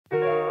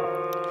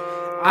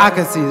I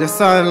can see the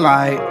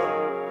sunlight,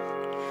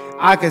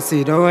 I can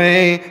see the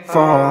rain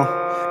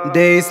fall.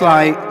 Days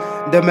like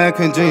the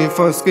American dream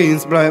for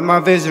schemes blur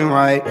my vision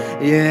right.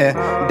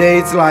 Yeah,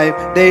 days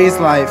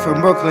life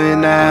from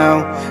Brooklyn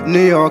now,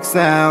 New York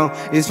sound.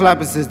 East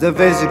Flappers is the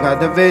vision, got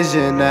the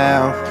vision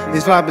now.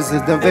 East Flappers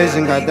is the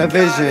vision, got the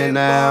vision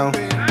now.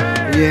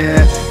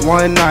 Yeah,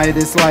 one night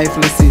is life,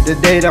 let's see the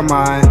data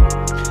mine.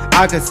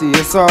 I can see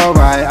it's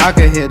alright, I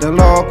can hear the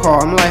Lord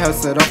call, I'm like her,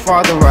 said the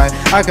Father right.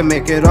 I can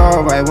make it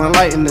alright, when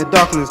light in the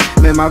darkness,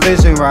 make my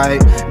vision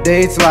right.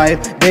 Days light,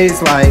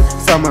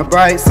 summer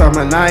bright,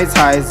 summer nights,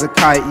 high as a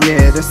kite,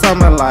 yeah, the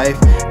summer life.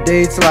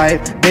 Days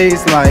light,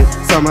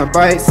 summer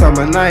bright,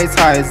 summer nights,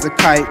 high as a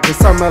kite, the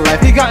summer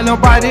life. He got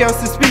nobody else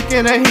to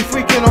speaking, and he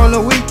freaking on the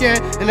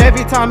weekend. And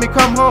every time he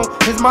come home,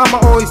 his mama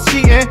always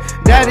cheating.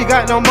 Daddy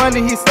got no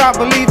money, he stopped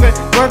believing.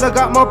 Brother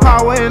got more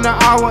power in an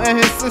hour, and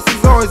his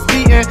sister's always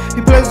beating.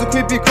 He plays with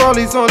creepy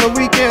crawlies on the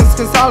weekends,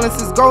 cause silence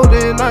is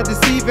golden, not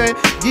deceiving.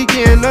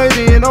 Geeky and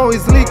nerdy and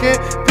always leaking,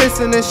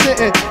 pissing and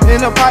shitting.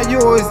 In a pot you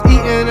always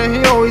eating, and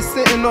he always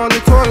sitting on the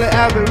toilet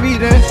avid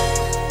reading.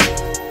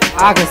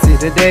 I can see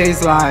the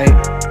days light,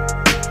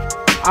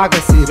 I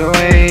can see the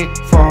rain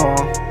fall,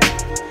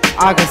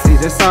 I can see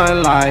the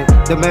sunlight.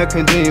 The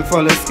American dream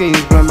full of schemes,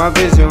 blur my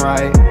vision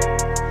right.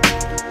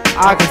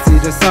 I can see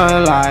the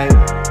sunlight,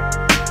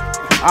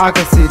 I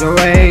can see the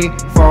rain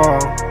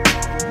fall,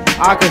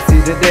 I can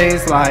see the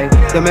days light.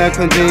 The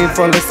American dream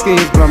full of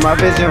schemes, blur my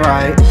vision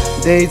right.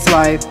 Days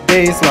light,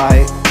 days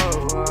light,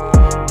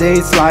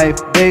 days light,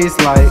 days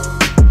light,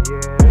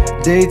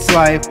 days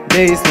light,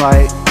 days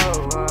light,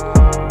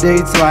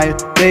 days light,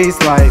 days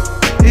light.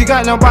 He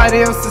got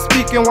nobody else to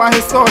speaking, while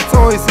his thoughts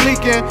always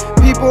leaking.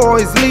 People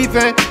always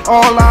leaving.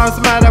 All lives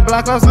matter,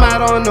 Black Lives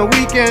Matter on the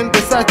weekend.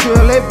 The Statue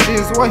of Liberty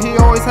is what he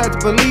always had to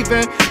believe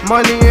in.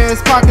 Money in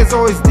his pockets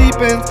always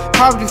deepens.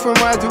 Poverty from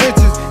rags to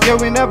riches, yeah,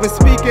 we never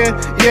speaking.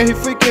 Yeah, he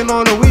freaking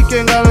on the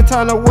weekend, got a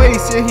ton of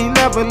waste, yeah, he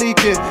never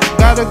leaking.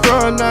 Got a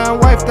girl now,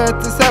 wife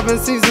that the 7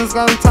 seasons,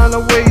 got a ton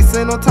of waste,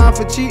 ain't no time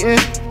for cheating.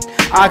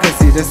 I can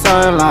see the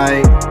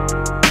sunlight,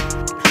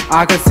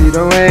 I can see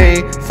the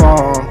rain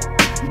fall.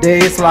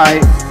 Days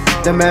light,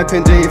 the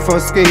American dream for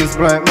schemes,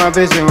 blur my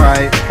vision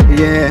right.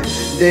 Yeah,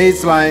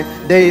 days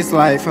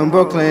light from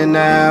Brooklyn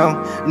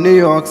now, New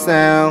York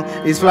sound.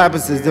 East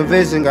Flappers is the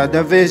vision, got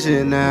the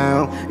vision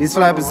now. East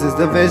Flappers is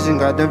the vision,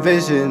 got the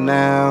vision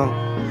now.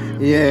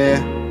 Yeah,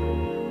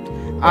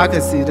 I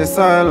can see the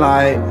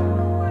sunlight,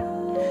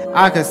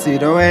 I can see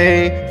the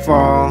rain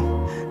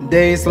fall.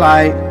 Days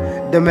light,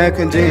 the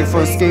American dream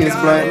for schemes,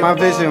 blur my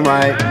vision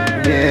right.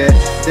 Yeah,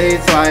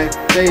 days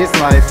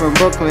light from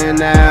Brooklyn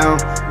now,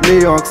 New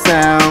York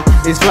sound.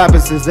 East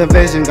Flappers is the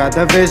vision, got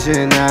the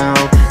vision now.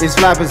 East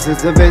Flappers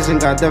is the vision,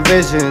 got the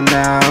vision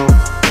now.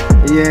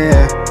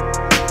 Yeah,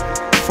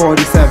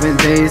 47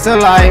 days of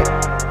light.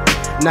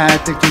 Now I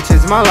think you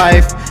changed my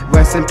life.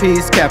 Rest in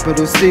peace,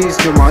 capital C's,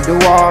 Jamal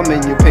Dewar.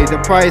 Man, you paid the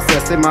price,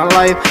 that's in my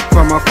life.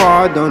 From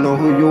afar, don't know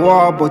who you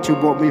are, but you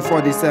brought me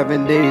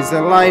 47 days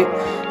of light.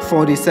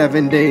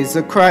 47 days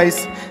of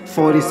Christ,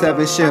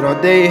 47 shit all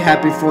day.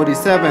 Happy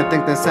 47, I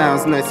think that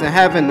sounds nice in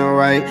heaven,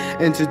 alright.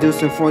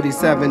 Introducing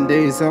 47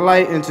 days of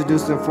light,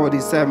 introducing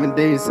 47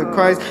 days of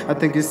Christ. I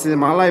think it's in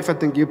my life, I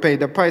think you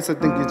paid the price, I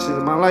think it's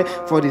in my life.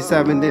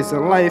 47 days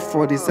of life,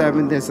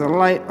 47 days of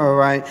light,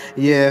 alright.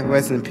 Yeah,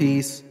 rest in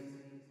peace.